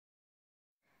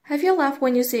Have you laughed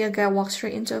when you see a guy walk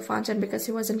straight into a fountain because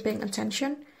he wasn't paying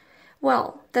attention?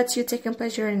 Well, that's you taking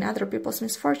pleasure in other people's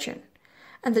misfortune.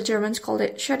 And the Germans called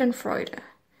it Schadenfreude.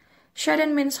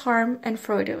 Schaden means harm and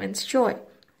Freude means joy.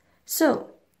 So,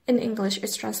 in English,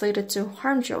 it's translated to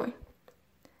harm joy.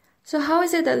 So how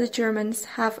is it that the Germans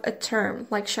have a term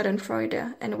like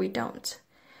Schadenfreude and we don't?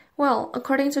 Well,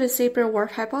 according to the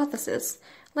Sapir-Whorf Hypothesis,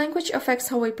 language affects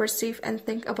how we perceive and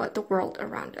think about the world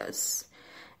around us,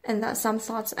 and that some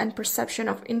thoughts and perception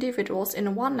of individuals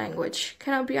in one language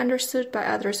cannot be understood by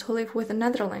others who live with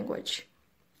another language.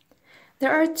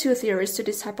 There are two theories to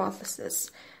this hypothesis: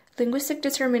 linguistic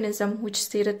determinism, which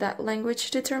stated that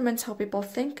language determines how people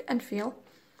think and feel,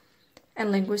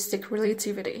 and linguistic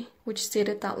relativity, which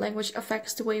stated that language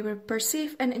affects the way we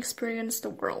perceive and experience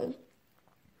the world.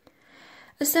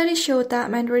 A study showed that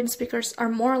Mandarin speakers are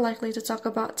more likely to talk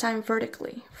about time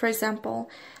vertically. For example,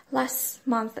 last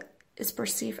month is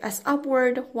perceived as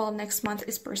upward, while next month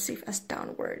is perceived as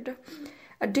downward.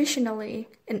 Additionally,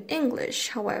 in English,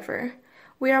 however,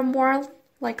 we are more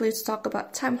likely to talk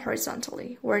about time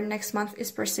horizontally, where next month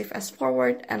is perceived as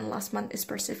forward and last month is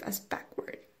perceived as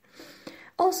backward.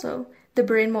 Also, the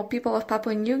Brainmo people of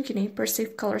Papua New Guinea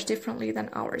perceive colors differently than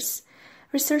ours.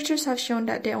 Researchers have shown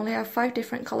that they only have 5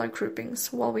 different color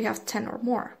groupings, while we have 10 or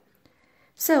more.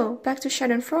 So, back to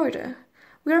Schadenfreude.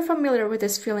 We are familiar with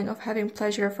this feeling of having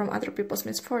pleasure from other people's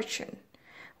misfortune.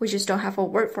 We just don't have a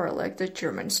word for it like the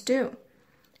Germans do.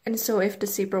 And so if the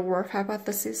Sapir-Whorf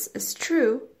hypothesis is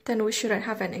true, then we shouldn't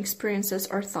have any experiences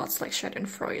or thoughts like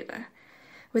Schadenfreude.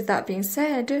 With that being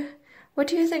said, what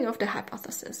do you think of the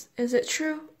hypothesis? Is it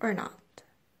true or not?